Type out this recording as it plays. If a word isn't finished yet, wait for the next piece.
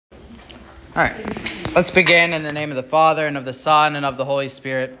All right, let's begin in the name of the Father, and of the Son, and of the Holy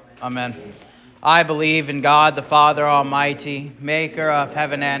Spirit. Amen. I believe in God, the Father Almighty, maker of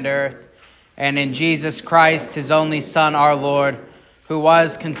heaven and earth, and in Jesus Christ, his only Son, our Lord, who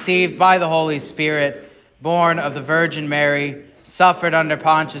was conceived by the Holy Spirit, born of the Virgin Mary, suffered under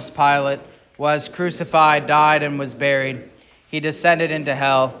Pontius Pilate, was crucified, died, and was buried. He descended into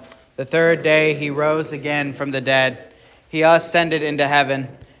hell. The third day he rose again from the dead. He ascended into heaven,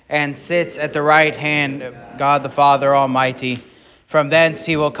 and sits at the right hand of God the Father Almighty. From thence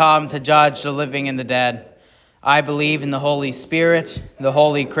he will come to judge the living and the dead. I believe in the Holy Spirit, the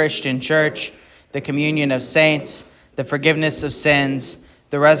holy Christian church, the communion of saints, the forgiveness of sins,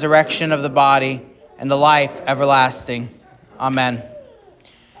 the resurrection of the body, and the life everlasting. Amen.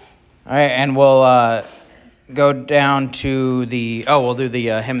 All right, and we'll go down to we'll do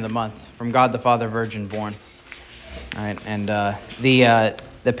the hymn of the month, From God the Father Virgin Born. All right, and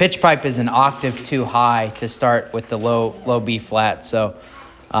the pitch pipe is an octave too high to start with the low B flat, so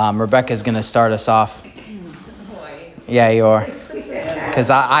Rebecca's going to start us off. Yeah, you are.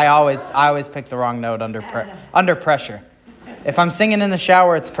 Because I always pick the wrong note under pressure. If I'm singing in the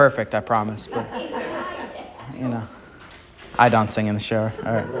shower, it's perfect, I promise. But I don't sing in the shower.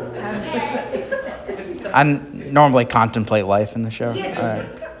 All right. I normally contemplate life in the shower. All right.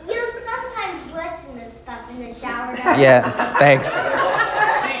 You sometimes listen to stuff in the shower. Yeah, thanks.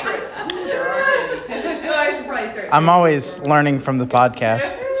 I'm always learning from the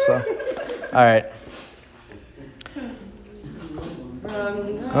podcast, so. All right.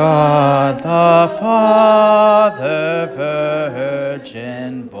 God the Father,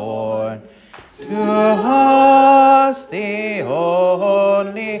 Virgin born, to us the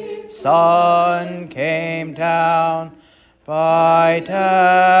only Son came down, by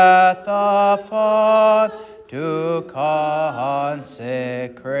death upon to consecrate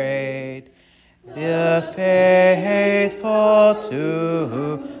the faithful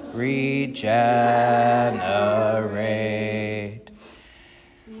to regenerate.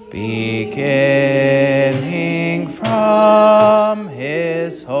 Beginning from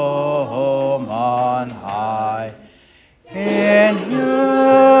his home on high, in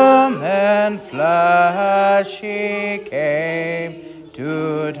human flesh he came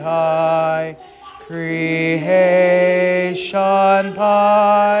to die. Creation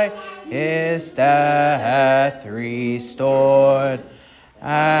by his death restored,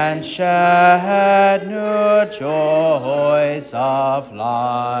 and shed new joys of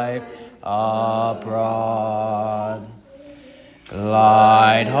life abroad.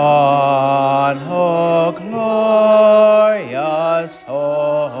 Glide on, O glorious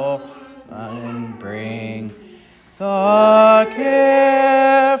hope, and bring the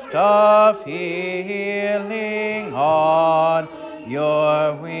gift of healing on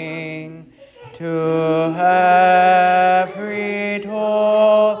your wing to every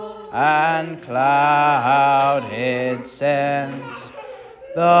door and cloud it sends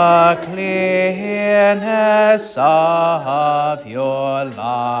the clearness of your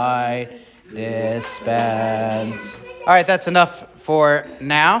light dispense. All right, that's enough for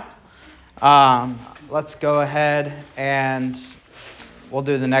now. Let's go ahead and we'll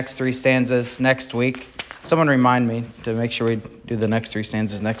do the next three stanzas next week. Someone remind me to make sure we do the next three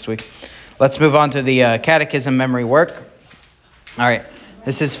stanzas next week. Let's move on to the catechism memory work. All right,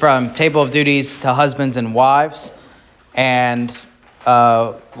 this is from Table of Duties to Husbands and Wives, and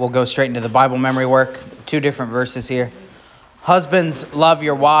we'll go straight into the Bible memory work. Two different verses here. Husbands, love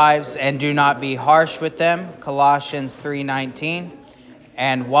your wives and do not be harsh with them, Colossians 3:19.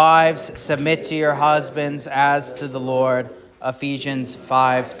 And wives, submit to your husbands as to the Lord, Ephesians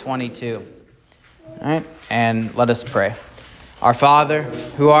 5:22. All right, and let us pray. Our Father,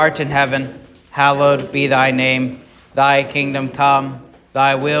 who art in heaven, hallowed be thy name. Thy kingdom come,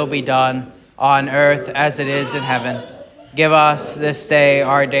 thy will be done, on earth as it is in heaven. Give us this day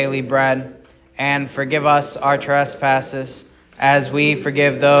our daily bread, and forgive us our trespasses, as we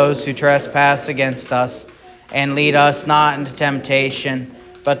forgive those who trespass against us. And lead us not into temptation,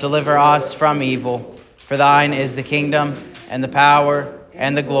 but deliver us from evil. For thine is the kingdom, and the power,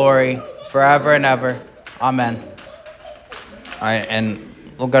 and the glory, forever and ever. Amen. All right, and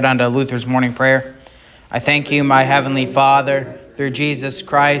we'll go down to Luther's morning prayer. I thank you, my heavenly Father, through Jesus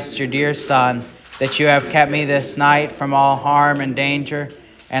Christ, your dear Son, that you have kept me this night from all harm and danger,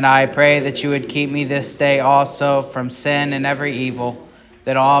 and I pray that you would keep me this day also from sin and every evil,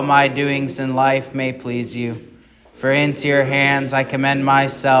 that all my doings in life may please you. For into your hands I commend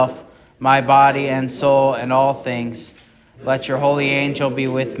myself, my body and soul, and all things. Let your holy angel be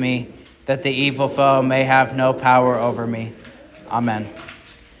with me, that the evil foe may have no power over me. Amen.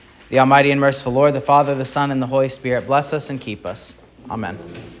 The Almighty and merciful Lord, the Father, the Son, and the Holy Spirit, bless us and keep us. Amen.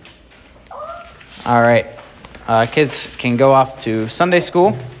 All right. Kids can go off to Sunday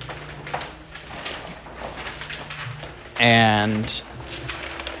school. And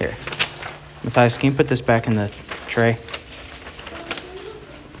here. Matthias, can you put this back in the tray?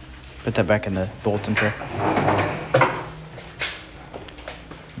 Put that back in the bulletin tray.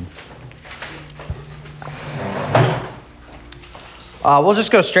 We'll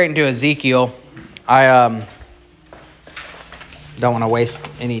just go straight into Ezekiel. I don't want to waste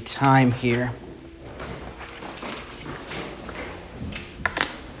any time here.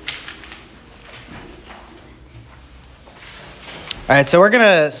 All right, so we're going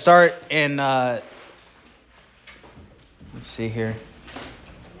to start in, let's see here.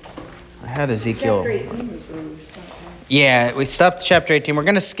 I had Ezekiel. Chapter 18 was where we stopped. Yeah, we stopped chapter 18. We're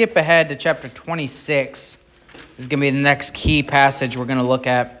going to skip ahead to chapter 26. This is going to be the next key passage we're going to look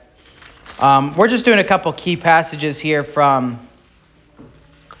at. We're just doing a couple key passages here from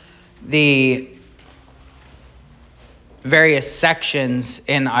the various sections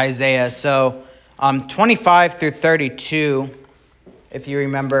in Isaiah. So 25 through 32, if you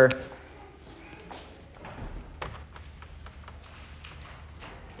remember,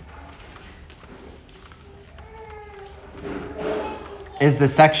 is the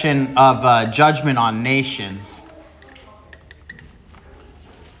section of judgment on nations.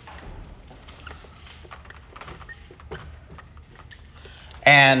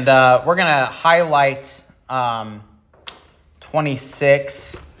 And we're going to highlight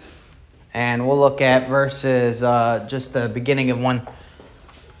 26, and we'll look at verses, just the beginning of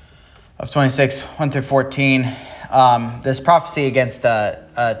 26, 1 through 14. This prophecy against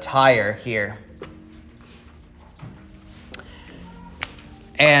Tyre here.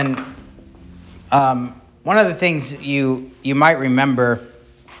 And one of the things you might remember,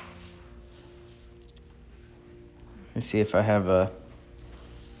 let's see if I have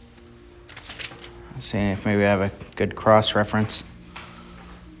seeing if maybe I have a good cross-reference.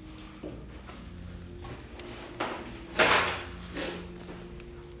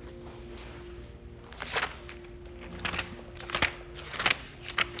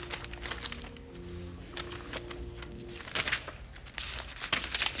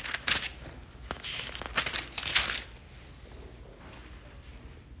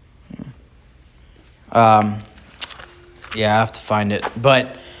 Yeah, I have to find it.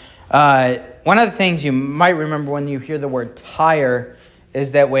 But one of the things you might remember when you hear the word Tyre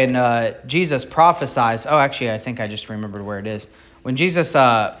is that when Jesus prophesies, I think I just remembered where it is. When Jesus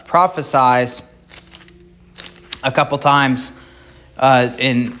prophesies a couple times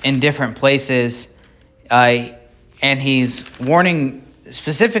in different places, and he's warning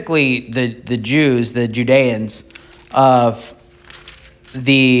specifically the Jews, the Judeans, of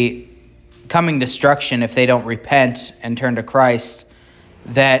the coming destruction if they don't repent and turn to Christ,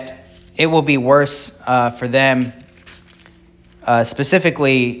 that it will be worse for them,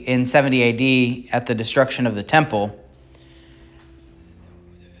 specifically in 70 AD at the destruction of the temple,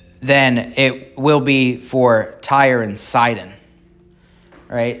 than it will be for Tyre and Sidon.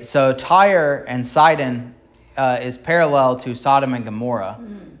 Right? So Tyre and Sidon is parallel to Sodom and Gomorrah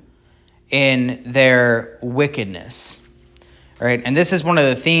in their wickedness. Right? And this is one of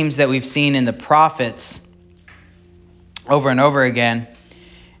the themes that we've seen in the prophets over and over again,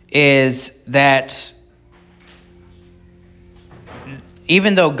 is that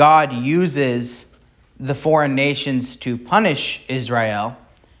even though God uses the foreign nations to punish Israel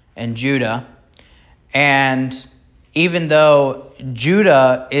and Judah, and even though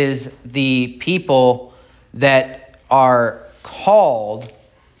Judah is the people that are called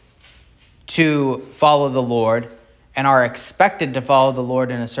to follow the Lord and are expected to follow the Lord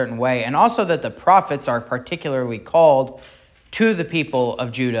in a certain way, and also that the prophets are particularly called to the people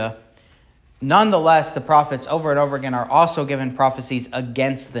of Judah, nonetheless, the prophets over and over again are also given prophecies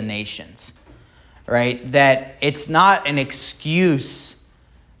against the nations, right? That it's not an excuse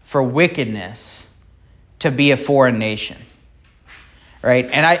for wickedness to be a foreign nation, right?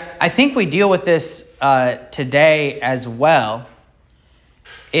 And I think we deal with this today as well,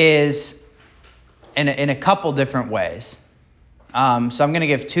 is in a couple different ways. So I'm going to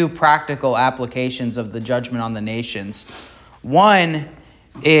give two practical applications of the judgment on the nations. One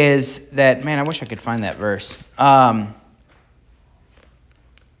is that, man, I wish I could find that verse.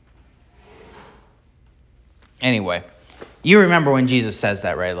 Anyway, you remember when Jesus says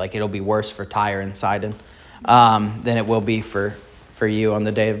that, right? Like, it'll be worse for Tyre and Sidon than it will be for you on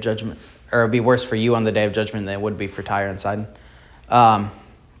the day of judgment. Or it'll be worse for you on the day of judgment than it would be for Tyre and Sidon.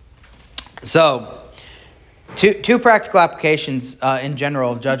 So Two practical applications in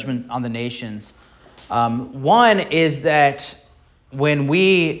general of judgment on the nations. One is that when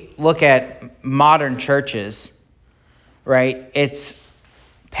we look at modern churches, right, it's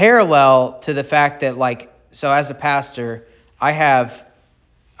parallel to the fact that, like, so as a pastor,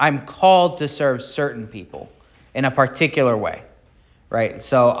 I'm called to serve certain people in a particular way, right?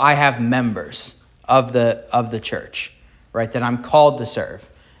 So I have members of the church, right, that I'm called to serve.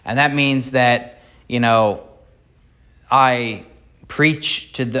 And that means that, I'm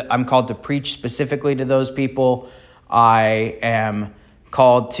called to preach specifically to those people. I am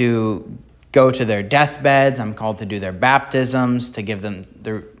called to go to their deathbeds. I'm called to do their baptisms, to give them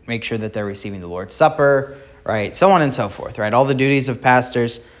make sure that they're receiving the Lord's Supper, right? So on and so forth, right? All the duties of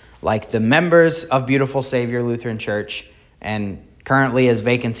pastors, like the members of Beautiful Savior Lutheran Church, and currently as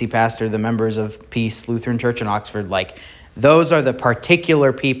vacancy pastor, the members of Peace Lutheran Church in Oxford, like those are the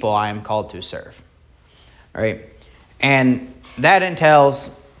particular people I am called to serve, right? And that entails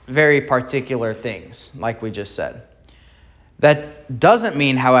very particular things, like we just said. That doesn't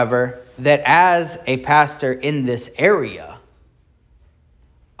mean, however, that as a pastor in this area,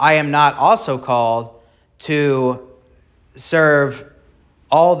 I am not also called to serve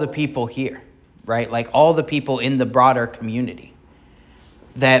all the people here, right? Like all the people in the broader community.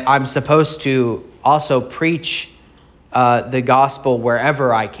 That I'm supposed to also preach the gospel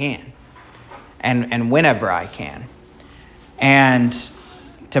wherever I can and whenever I can. And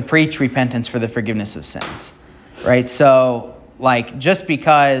to preach repentance for the forgiveness of sins, right? So, like, just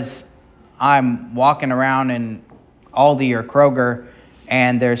because I'm walking around in Aldi or Kroger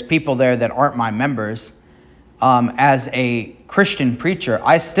and there's people there that aren't my members, as a Christian preacher,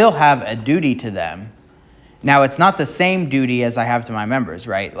 I still have a duty to them. Now, it's not the same duty as I have to my members,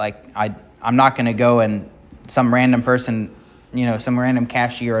 right? Like, I'm not going to go and some random person, some random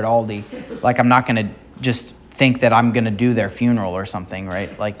cashier at Aldi, like, I'm not going to just think that I'm going to do their funeral or something,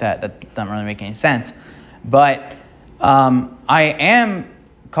 right? Like that. That doesn't really make any sense. But I am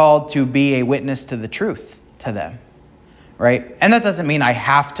called to be a witness to the truth to them, right? And that doesn't mean I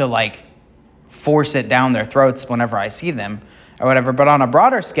have to, like, force it down their throats whenever I see them or whatever. But on a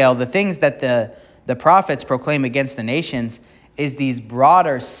broader scale, the things that the prophets proclaim against the nations is these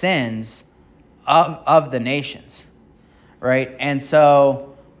broader sins of the nations, right? And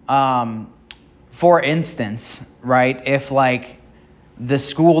so, for instance, right, if, like, the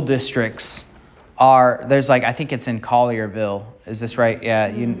school districts there's, like, I think it's in Collierville. Is this right? Yeah,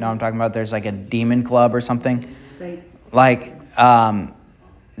 you know what I'm talking about. There's, like, a demon club or something. Like,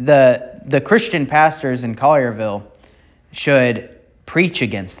 the Christian pastors in Collierville should preach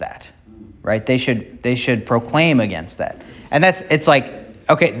against that, right? They should proclaim against that. And it's like,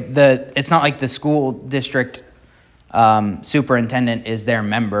 okay, it's not like the school district superintendent is their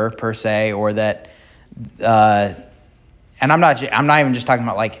member per se, or that, and I'm not even just talking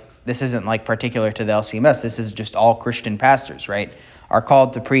about, like, this isn't, like, particular to the LCMS. This is just all Christian pastors, right, are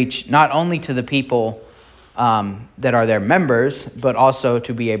called to preach not only to the people that are their members, but also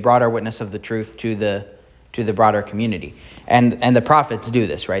to be a broader witness of the truth to the broader community. And the prophets do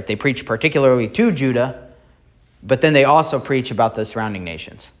this, right? They preach particularly to Judah, but then they also preach about the surrounding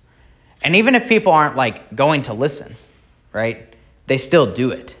nations. And even if people aren't, like, going to listen, right, they still do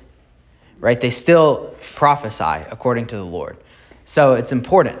it, right? They still prophesy according to the Lord. So it's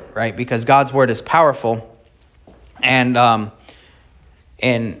important, right? Because God's word is powerful. And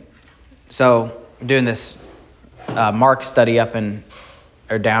so I'm doing this Mark study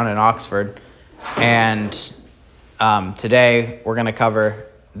down in Oxford. And today we're going to cover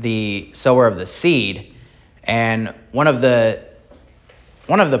the sower of the seed. And one of the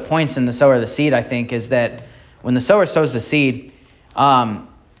points in the sower of the seed, I think, is that when the sower sows the seed,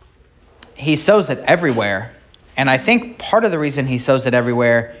 he sows it everywhere. And I think part of the reason he sows it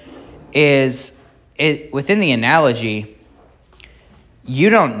everywhere is within the analogy, you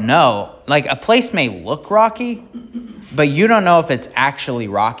don't know. Like, a place may look rocky, but you don't know if it's actually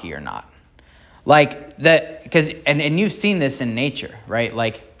rocky or not. Like that, because and you've seen this in nature, right?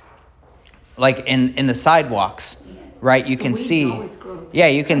 Like in the sidewalks, right? You can see,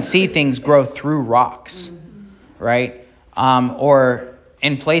 you can see things grow through rocks, right? Or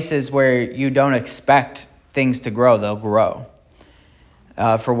in places where you don't expect things to grow, they'll grow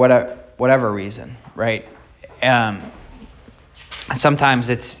for whatever reason, right? Sometimes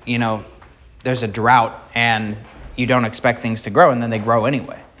it's, there's a drought and you don't expect things to grow, and then they grow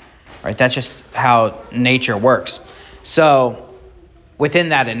anyway, right? That's just how nature works. So within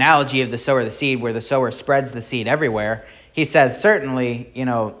that analogy of the sower of the seed, where the sower spreads the seed everywhere, he says certainly,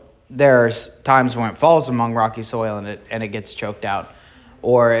 there's times when it falls among rocky soil and it gets choked out,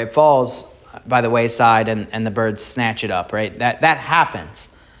 or it falls by the wayside and the birds snatch it up, right? That happens.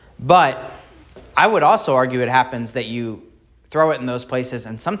 But I would also argue it happens that you throw it in those places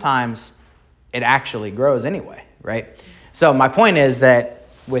and sometimes it actually grows anyway, right? So my point is that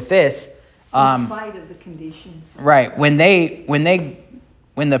with this, in spite of the conditions, right? When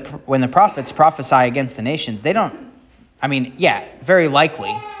the prophets prophesy against the nations, they don't. I mean, yeah, very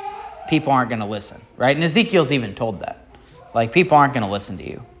likely people aren't going to listen, right? And Ezekiel's even told that, like people aren't going to listen to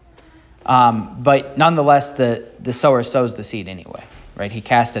you. But nonetheless, the sower sows the seed anyway, right? He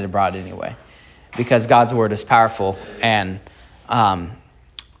cast it abroad anyway, because God's word is powerful, and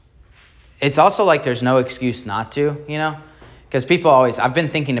it's also like there's no excuse not to, because people always, I've been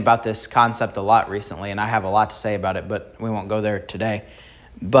thinking about this concept a lot recently, and I have a lot to say about it, but we won't go there today.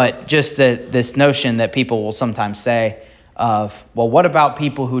 But just this notion that people will sometimes say of, well, what about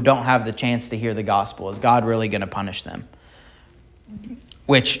people who don't have the chance to hear the gospel? Is God really going to punish them?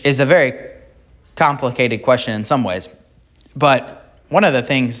 Which is a very complicated question in some ways. But one of the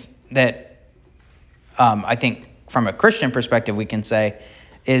things that I think from a Christian perspective we can say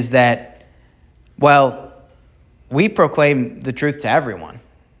is that, well, we proclaim the truth to everyone,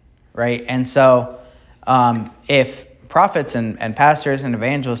 right? And so if prophets and pastors and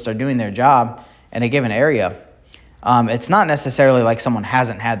evangelists are doing their job in a given area, it's not necessarily like someone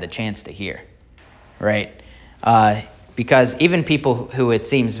hasn't had the chance to hear, right? Because even people who it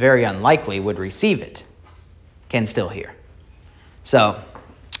seems very unlikely would receive it can still hear. So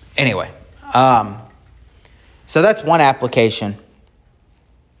anyway, so that's one application.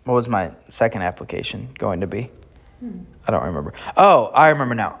 What was my second application going to be? I don't remember. Oh, I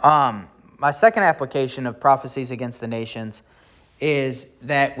remember now. My second application of prophecies against the nations is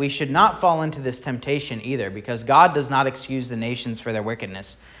that we should not fall into this temptation either, because God does not excuse the nations for their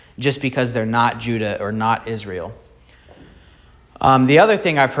wickedness just because they're not Judah or not Israel. The other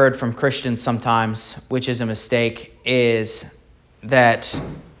thing I've heard from Christians sometimes, which is a mistake, is that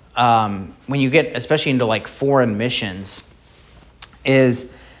when you get especially into like foreign missions, is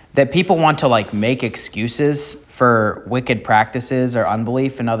that people want to like make excuses for wicked practices or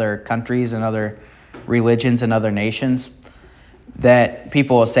unbelief in other countries and other religions and other nations. That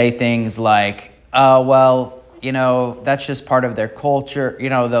people will say things like, oh, well, that's just part of their culture.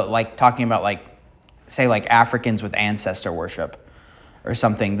 Like talking about like, say like Africans with ancestor worship or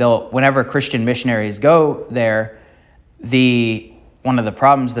something. Whenever Christian missionaries go there, one of the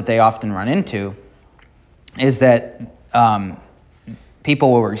problems that they often run into is that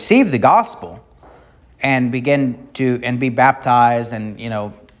people will receive the gospel and begin to be baptized and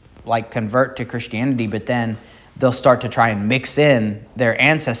like convert to Christianity, but then they'll start to try and mix in their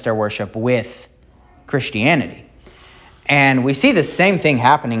ancestor worship with Christianity. And we see the same thing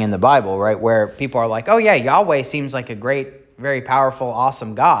happening in the Bible, right? Where people are like, oh yeah, Yahweh seems like a great, very powerful,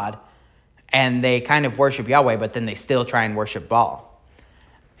 awesome God. And they kind of worship Yahweh, but then they still try and worship Baal.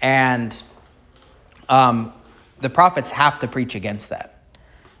 And the prophets have to preach against that,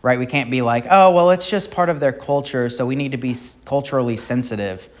 right? We can't be like, oh, well, it's just part of their culture, so we need to be culturally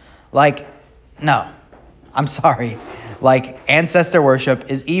sensitive. Like, no, I'm sorry. Like, ancestor worship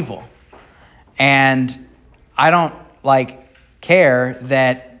is evil. And I don't, care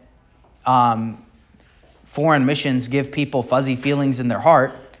that foreign missions give people fuzzy feelings in their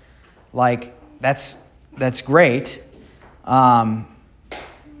heart. Like, that's great. But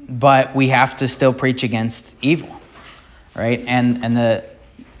we have to still preach against evil, right? And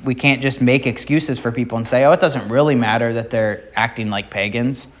we can't just make excuses for people and say, oh, it doesn't really matter that they're acting like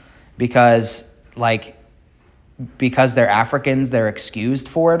pagans because they're Africans, they're excused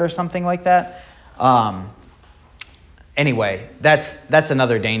for it or something like that. Anyway, that's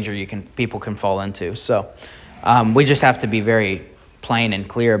another danger people can fall into. So we just have to be very plain and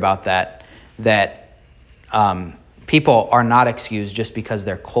clear about that people are not excused just because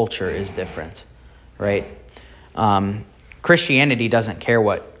their culture is different, right? Christianity doesn't care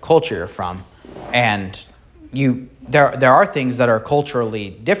what culture you're from, and there are things that are culturally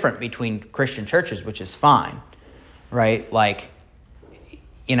different between Christian churches, which is fine, right? Like,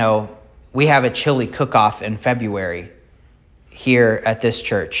 we have a chili cook-off in February here at this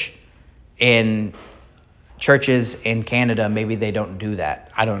church. In churches in Canada, maybe they don't do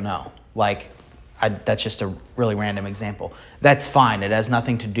that. I don't know. That's just a really random example. That's fine. It has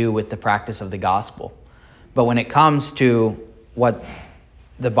nothing to do with the practice of the gospel. But when it comes to what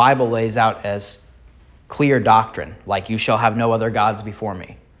the Bible lays out as clear doctrine, like you shall have no other gods before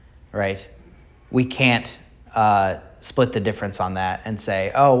me, right? We can't split the difference on that and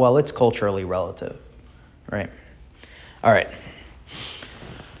say, oh, well, it's culturally relative, right? All right.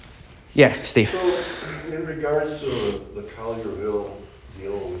 Yeah, Steve. So, in regards to the Collierville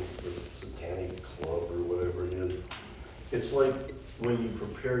dealing with the satanic club or whatever it is. It's like when you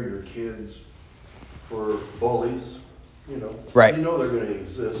prepare your kids for bullies, Right. you know they're going to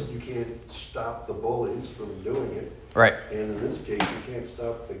exist. You can't stop the bullies from doing it. Right. And in this case, you can't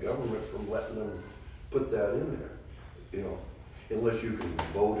stop the government from letting them put that in there, unless you can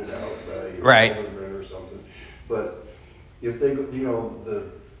vote it out by Right. government or something. But if they,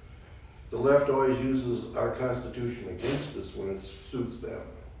 the left always uses our Constitution against us when it suits them,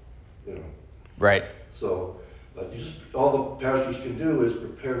 Right. So just all the pastors can do is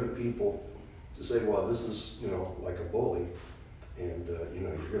prepare the people to say, well, this is, like a bully, and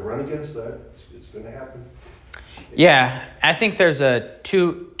you're going to run against that. It's going to happen. Yeah, I think there's a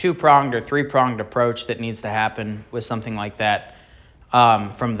two-pronged or three-pronged approach that needs to happen with something like that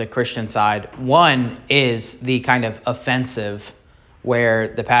from the Christian side. One is the kind of offensive, where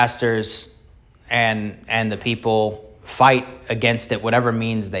the pastors and the people fight against it, whatever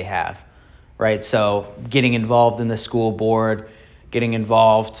means they have, right? So getting involved in the school board, getting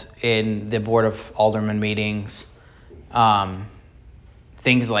involved in the board of alderman meetings,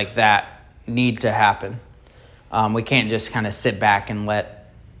 things like that need to happen. We can't just kind of sit back and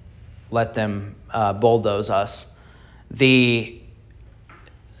let them bulldoze us. The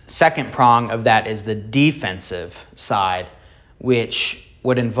second prong of that is the defensive side, which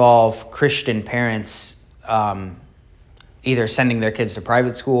would involve Christian parents either sending their kids to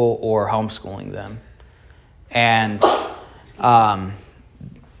private school or homeschooling them. And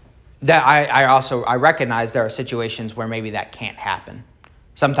that I recognize there are situations where maybe that can't happen.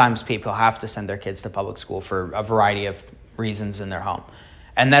 Sometimes people have to send their kids to public school for a variety of reasons in their home.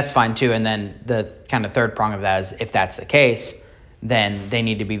 And that's fine too. And then the kind of third prong of that is, if that's the case, then they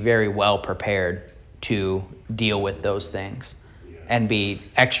need to be very well prepared to deal with those things and be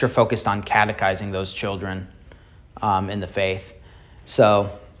extra focused on catechizing those children in the faith.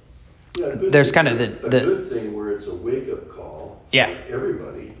 So there's kind of the good thing where it's a wake-up call for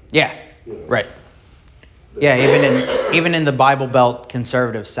everybody. Yeah, right. Yeah, even in the Bible Belt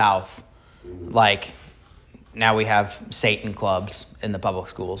conservative South, like now we have Satan clubs in the public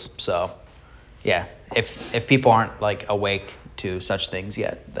schools. So yeah, if people aren't like awake to such things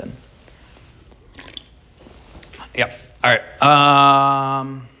yet, then yep. All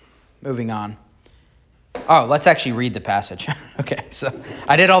right. Moving on. Oh, let's actually read the passage. Okay, so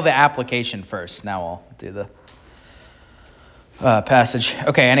I did all the application first. Now I'll do the passage.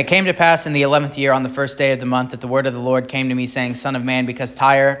 Okay, and it came to pass in the 11th year on the first day of the month that the word of the Lord came to me, saying, Son of man, because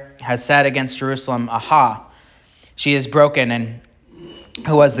Tyre has said against Jerusalem, Aha, she is broken, and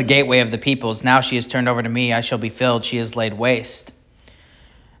who was the gateway of the peoples? Now she is turned over to me, I shall be filled, she is laid waste.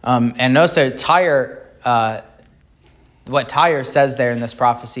 And notice that Tyre, what Tyre says there in this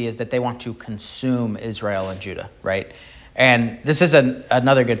prophecy is that they want to consume Israel and Judah, right? And this is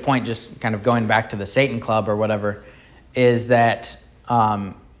another good point, just kind of going back to the Satan Club or whatever, is that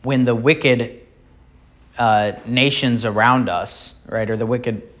when the wicked nations around us, right, or the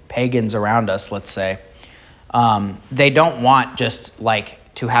wicked pagans around us, let's say, they don't want just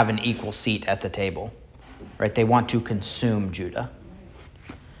like to have an equal seat at the table, right? They want to consume Judah.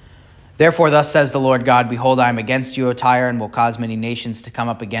 Therefore, thus says the Lord God, Behold, I am against you, O Tyre, and will cause many nations to come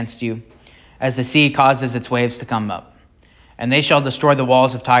up against you, as the sea causes its waves to come up. And they shall destroy the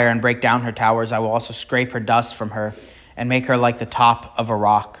walls of Tyre and break down her towers. I will also scrape her dust from her and make her like the top of a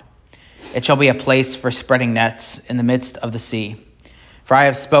rock. It shall be a place for spreading nets in the midst of the sea. For I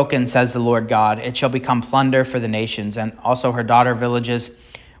have spoken, says the Lord God. It shall become plunder for the nations, and also her daughter villages,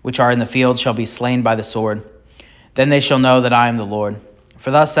 which are in the field, shall be slain by the sword. Then they shall know that I am the Lord.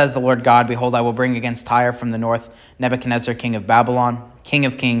 For thus says the Lord God, Behold, I will bring against Tyre from the north Nebuchadnezzar, king of Babylon, king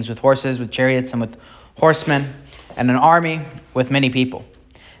of kings, with horses, with chariots, and with horsemen, and an army with many people.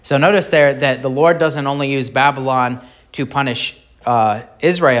 So notice there that the Lord doesn't only use Babylon to punish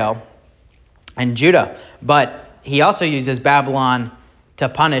Israel and Judah, but he also uses Babylon to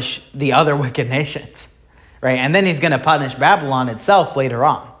punish the other wicked nations, right? And then he's going to punish Babylon itself later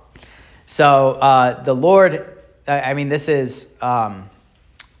on. So the Lord, this is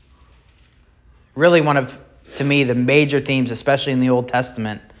really one of, to me, the major themes, especially in the Old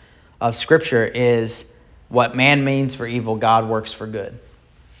Testament of Scripture, is what man means for evil, God works for good,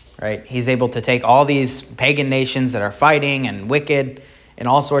 right? He's able to take all these pagan nations that are fighting and wicked in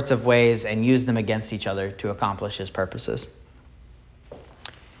all sorts of ways and use them against each other to accomplish his purposes.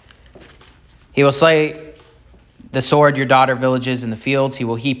 He will slay the sword your daughter villages in the fields. He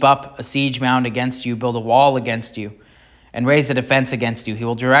will heap up a siege mound against you, build a wall against you, and raise a defense against you. He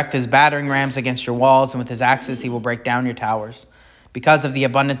will direct his battering rams against your walls, and with his axes he will break down your towers. Because of the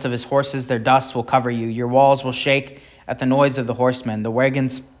abundance of his horses, their dust will cover you. Your walls will shake at the noise of the horsemen, the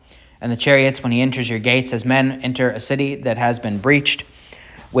wagons, and the chariots when he enters your gates, as men enter a city that has been breached.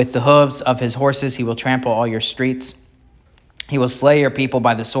 With the hooves of his horses he will trample all your streets. He will slay your people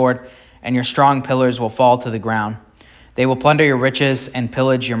by the sword, and your strong pillars will fall to the ground. They will plunder your riches and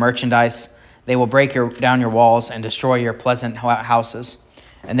pillage your merchandise. They will break down your walls and destroy your pleasant houses.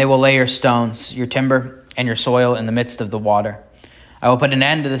 And they will lay your stones, your timber, and your soil in the midst of the water. I will put an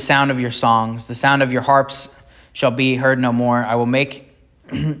end to the sound of your songs. The sound of your harps shall be heard no more. I will make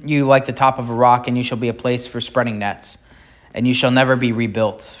you like the top of a rock, and you shall be a place for spreading nets. And you shall never be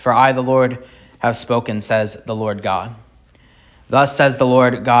rebuilt. For I, the Lord, have spoken, says the Lord God. Thus says the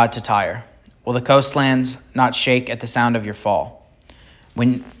Lord God to Tyre, will the coastlands not shake at the sound of your fall?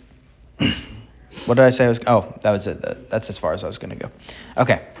 When, what did I say? That was it. That's as far as I was going to go.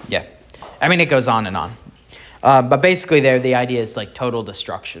 Okay, yeah. I mean, it goes on and on. But basically there, the idea is like total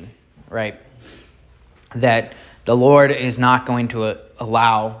destruction, right? That the Lord is not going to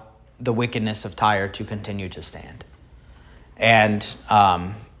allow the wickedness of Tyre to continue to stand. And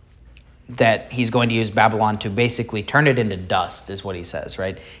that he's going to use Babylon to basically turn it into dust, is what he says,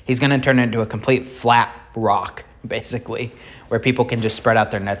 right? He's going to turn it into a complete flat rock, basically, where people can just spread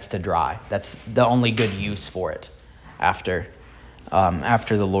out their nets to dry. That's the only good use for it after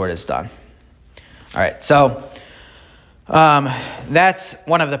the Lord is done. All right, so that's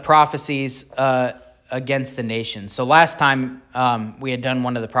one of the prophecies against the nations. So last time we had done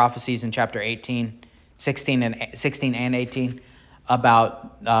one of the prophecies in chapter 16 and 18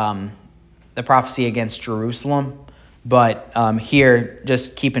 about the prophecy against Jerusalem. But here,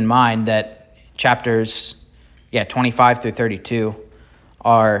 just keep in mind that chapters 25 through 32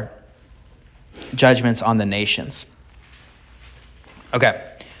 are judgments on the nations. Okay,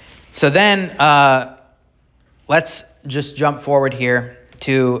 so then let's just jump forward here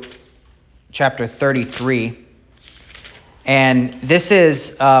to chapter 33. And this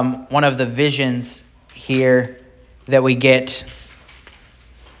is one of the visions here that we get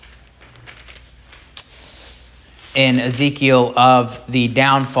in Ezekiel of the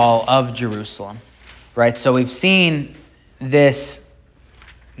downfall of Jerusalem, right? So we've seen this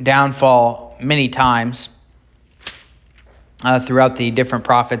downfall many times throughout the different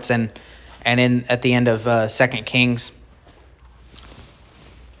prophets and at the end of 2 Kings.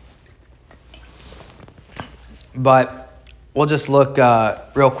 But we'll just look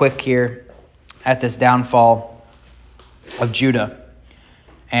real quick here at this downfall of Judah.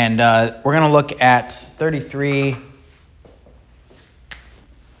 And we're going to look at 33.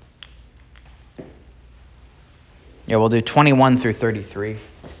 Yeah, we'll do 21 through 33.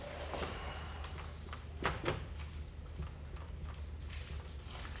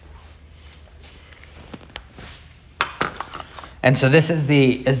 And so this is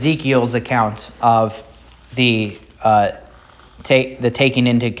the Ezekiel's account of the taking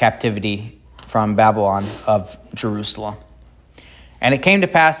into captivity from Babylon of Jerusalem. And it came to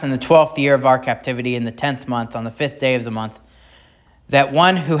pass in the 12th year of our captivity, in the 10th month, on the 5th day of the month, that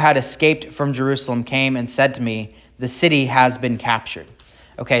one who had escaped from Jerusalem came and said to me, the city has been captured.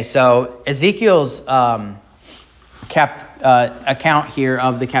 Okay, so Ezekiel's account here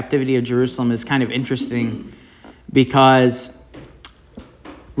of the captivity of Jerusalem is kind of interesting because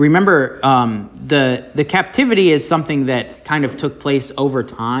remember, the captivity is something that kind of took place over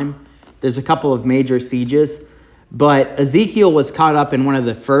time. There's a couple of major sieges, but Ezekiel was caught up in one of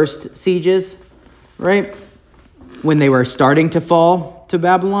the first sieges, right? When they were starting to fall to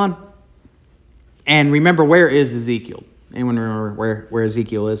Babylon. And remember, where is Ezekiel? Anyone remember where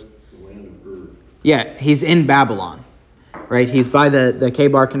Ezekiel is? The land of Ur. Yeah, he's in Babylon, right? He's by the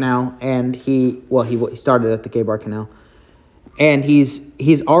Kebar Canal, and he started at the Kebar Canal. And he's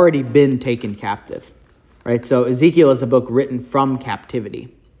already been taken captive, right? So Ezekiel is a book written from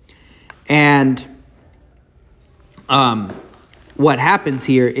captivity. And what happens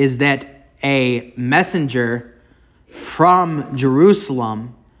here is that a messenger from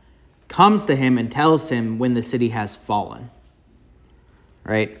Jerusalem comes to him and tells him when the city has fallen,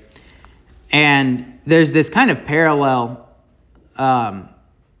 right? And there's this kind of parallel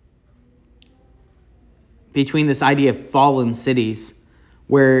between this idea of fallen cities,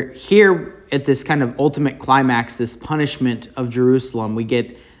 where here at this kind of ultimate climax, this punishment of Jerusalem, we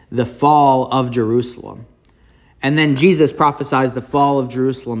get the fall of Jerusalem. And then Jesus prophesies the fall of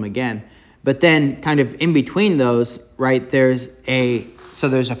Jerusalem again. But then kind of in between those, right, there's a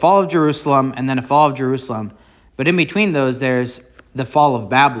fall of Jerusalem and then a fall of Jerusalem. But in between those, there's the fall of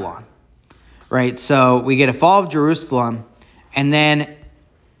Babylon, right? So we get a fall of Jerusalem, and then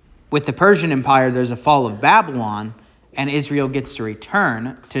with the Persian Empire, there's a fall of Babylon, and Israel gets to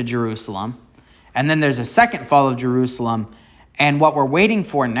return to Jerusalem. And then there's a second fall of Jerusalem. And what we're waiting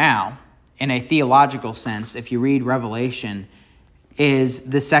for now, in a theological sense, if you read Revelation, is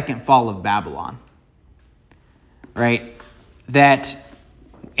the second fall of Babylon. Right? That,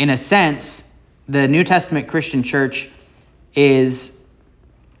 in a sense, the New Testament Christian church is,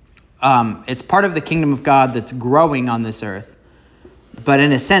 it's part of the kingdom of God that's growing on this earth. But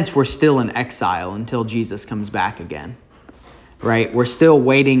in a sense, we're still in exile until Jesus comes back again. Right? We're still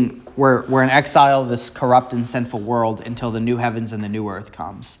waiting. We're in exile of this corrupt and sinful world until the new heavens and the new earth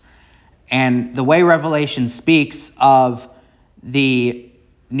comes. And the way Revelation speaks of the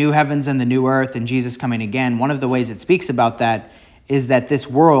new heavens and the new earth and Jesus coming again, one of the ways it speaks about that is that this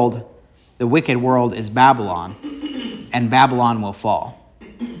world, the wicked world, is Babylon, and Babylon will fall.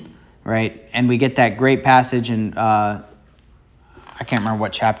 Right? And we get that great passage in, I can't remember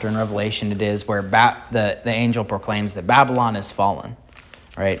what chapter in Revelation it is, where the angel proclaims that Babylon is fallen.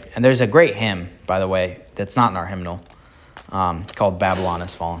 Right? And there's a great hymn, by the way, that's not in our hymnal, called Babylon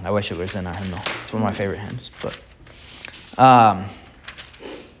is Fallen. I wish it was in our hymnal. It's one of my favorite hymns. But let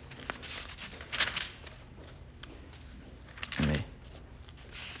me...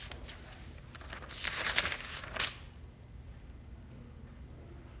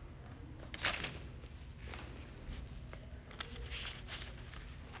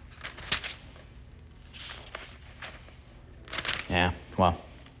 Yeah, well,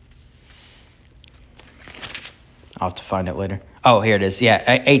 I'll have to find it later. Oh, here it is.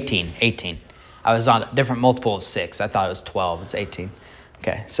 Yeah, 18. I was on a different multiple of 6. I thought it was 12. It's 18.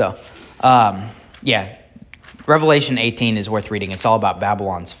 Okay, so, yeah, Revelation 18 is worth reading. It's all about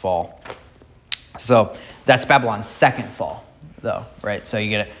Babylon's fall. So that's Babylon's second fall, though, right? So you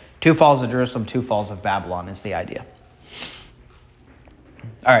get 2 falls of Jerusalem, 2 falls of Babylon is the idea.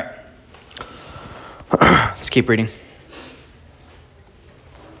 All right. Let's keep reading.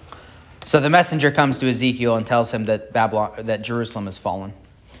 So the messenger comes to Ezekiel and tells him that Jerusalem has fallen.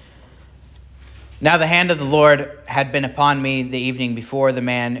 Now the hand of the Lord had been upon me the evening before the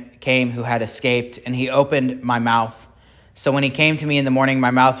man came who had escaped, and he opened my mouth. So when he came to me in the morning,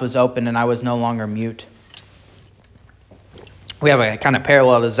 my mouth was open, and I was no longer mute. We have a kind of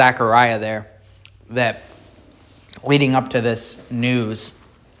parallel to Zechariah there, that leading up to this news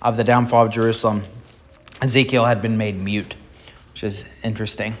of the downfall of Jerusalem, Ezekiel had been made mute, which is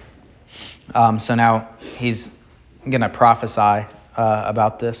interesting. So now he's going to prophesy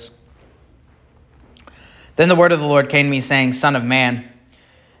about this. Then the word of the Lord came to me, saying, Son of man,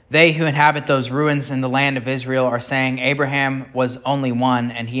 they who inhabit those ruins in the land of Israel are saying, Abraham was only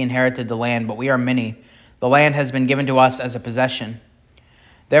one, and he inherited the land, but we are many. The land has been given to us as a possession.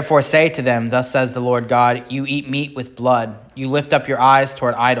 Therefore say to them, Thus says the Lord God, you eat meat with blood. You lift up your eyes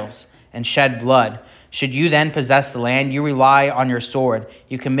toward idols and shed blood. Should you then possess the land? You rely on your sword.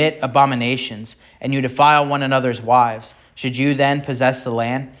 You commit abominations, and you defile one another's wives. Should you then possess the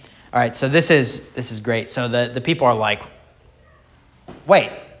land? All right, so this is great. So the people are like, wait,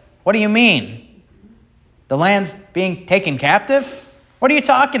 what do you mean? The land's being taken captive? What are you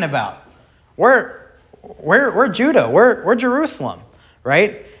talking about? We're Judah. We're Jerusalem,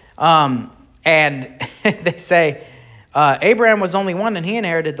 right? And they say, Abraham was only one, and he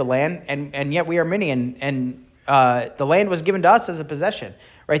inherited the land, and yet we are many, and the land was given to us as a possession,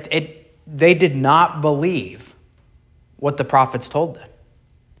 right? They did not believe what the prophets told them.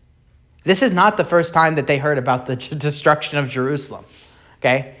 This is not the first time that they heard about the destruction of Jerusalem,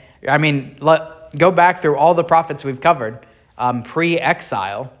 okay? I mean, go back through all the prophets we've covered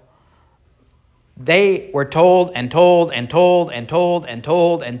pre-exile. They were told and told and told and told and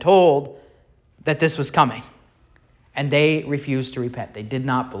told and told that this was coming. And they refused to repent. They did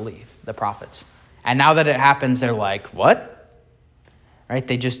not believe the prophets. And now that it happens, they're like, what? Right?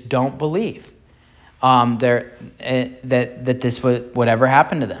 They just don't believe that this would ever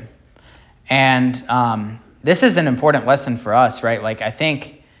happen to them. And this is an important lesson for us, right? Like, I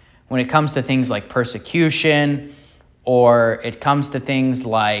think when it comes to things like persecution, or it comes to things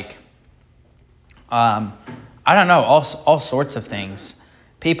like, I don't know, all sorts of things,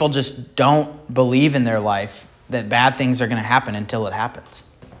 people just don't believe in their life that bad things are going to happen until it happens,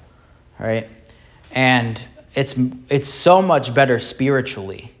 right? And it's so much better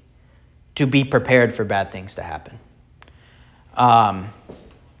spiritually to be prepared for bad things to happen.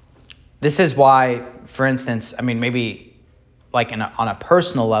 This is why, for instance, I mean, maybe like on a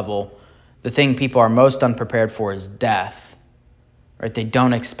personal level, the thing people are most unprepared for is death, right? They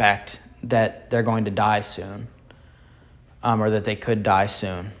don't expect that they're going to die soon, or that they could die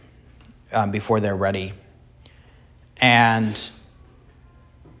soon before they're ready. And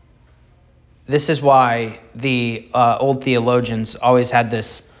this is why the old theologians always had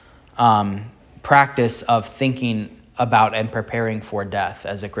this practice of thinking about and preparing for death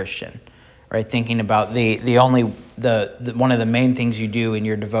as a Christian, right? Thinking about the one of the main things you do in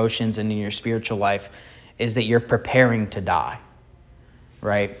your devotions and in your spiritual life is that you're preparing to die,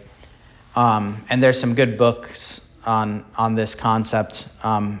 right? And there's some good books on this concept.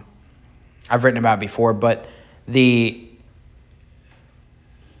 I've written about it before, but one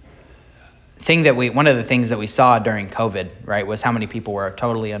of the things that we saw during COVID, right, was how many people were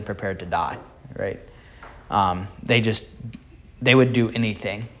totally unprepared to die, right? They would do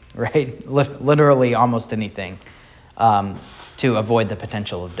anything, right? Literally almost anything, to avoid the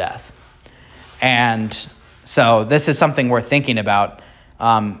potential of death. And so this is something worth thinking about,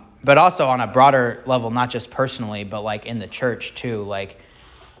 but also on a broader level, not just personally, but like in the church too. Like,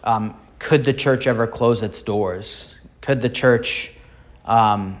 could the church ever close its doors? Could the church,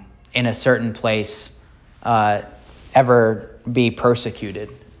 in a certain place, ever be persecuted,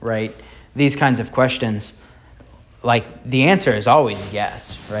 right? These kinds of questions, like the answer is always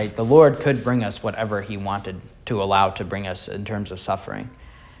yes, right? The Lord could bring us whatever he wanted to allow to bring us in terms of suffering.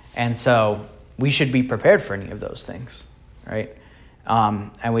 And so we should be prepared for any of those things, right?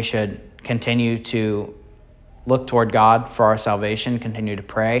 And we should continue to look toward God for our salvation, continue to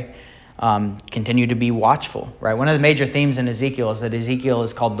pray, continue to be watchful, right? One of the major themes in Ezekiel is that Ezekiel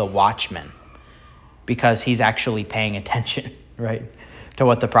is called the watchman because he's actually paying attention, right, to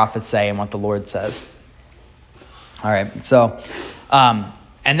what the prophets say and what the Lord says. All right, so,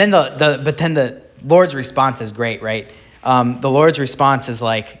 and then but then the Lord's response is great, right? The Lord's response is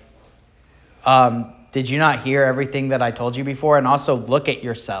like, did you not hear everything that I told you before? And also look at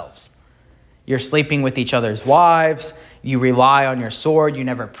yourselves. You're sleeping with each other's wives. You rely on your sword. You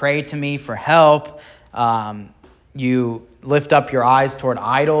never pray to me for help. You lift up your eyes toward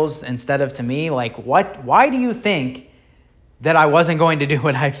idols instead of to me. Like, what? Why do you think that I wasn't going to do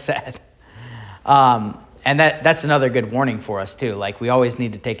what I said? And that's another good warning for us too. Like, we always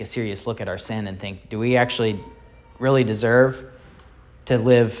need to take a serious look at our sin and think, do we actually really deserve to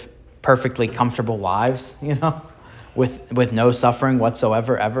live perfectly comfortable lives, with no suffering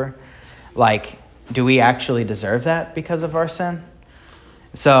whatsoever, ever? Like, do we actually deserve that because of our sin?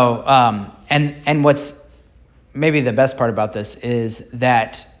 So, and what's maybe the best part about this is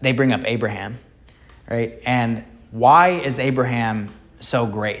that they bring up Abraham, right? And why is Abraham so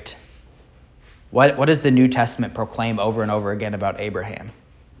great? What does the New Testament proclaim over and over again about Abraham?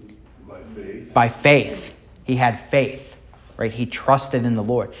 By faith. By faith. He had faith, right? He trusted in the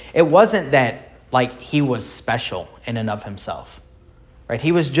Lord. It wasn't that, like, he was special in and of himself, right?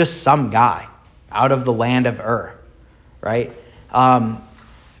 He was just some guy out of the land of Ur, right?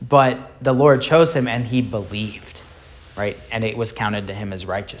 But the Lord chose him and he believed, right? And it was counted to him as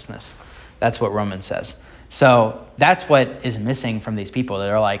righteousness. That's what Romans says. So that's what is missing from these people.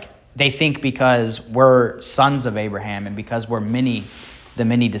 They're like, they think because we're sons of Abraham and because we're the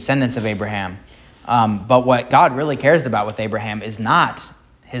many descendants of Abraham. But what God really cares about with Abraham is not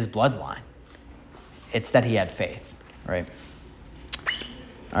his bloodline. It's that he had faith, right?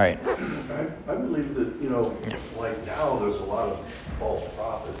 All right. I believe that, like now there's a lot of false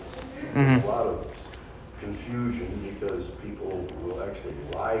prophets, Mm-hmm. a lot of confusion because people will actually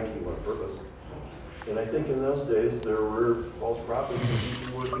lie to you on purpose. And I think in those days there were false prophets and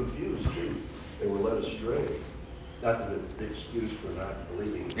people were confused too. They were led astray. Not that it's the excuse for not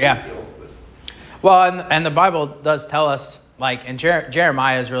believing Ezekiel, but... Well, and the Bible does tell us, like, and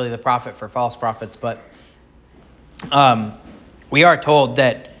Jeremiah is really the prophet for false prophets, but we are told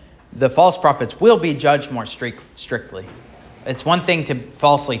that the false prophets will be judged more strictly. It's one thing to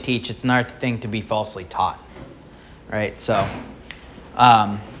falsely teach, it's another thing to be falsely taught, right? So,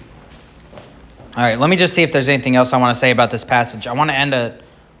 all right, let me just see if there's anything else I want to say about this passage. I want to end a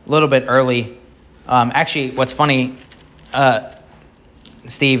little bit early. Actually, what's funny,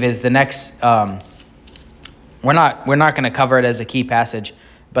 Steve, is the next... We're not going to cover it as a key passage,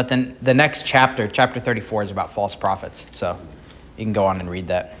 but then the next chapter 34, is about false prophets. So you can go on and read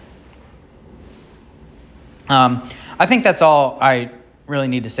that. I think that's all I really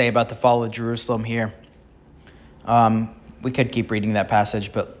need to say about the fall of Jerusalem here. We could keep reading that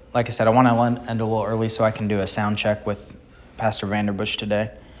passage, but like I said, I want to end a little early so I can do a sound check with Pastor Vanderbush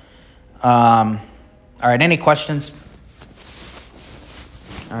today. All right, any questions?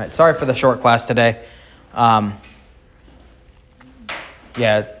 All right, sorry for the short class today. Yeah,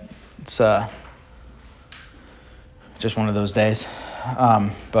 it's just one of those days.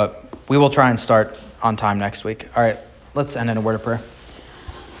 But we will try and start on time next week. All right, let's end in a word of prayer.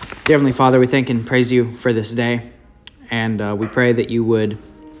 Dear Heavenly Father, we thank and praise you for this day. And we pray that you would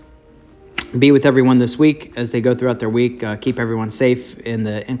be with everyone this week as they go throughout their week. Keep everyone safe in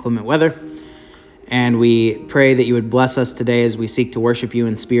the inclement weather. And we pray that you would bless us today as we seek to worship you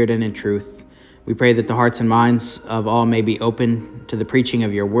in spirit and in truth. We pray that the hearts and minds of all may be open to the preaching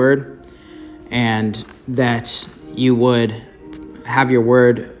of your word, and that you would have your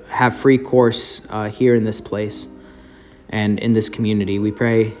word have free course here in this place and in this community. We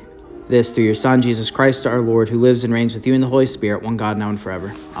pray this through your Son, Jesus Christ, our Lord, who lives and reigns with you in the Holy Spirit, one God, now and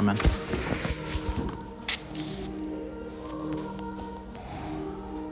forever. Amen.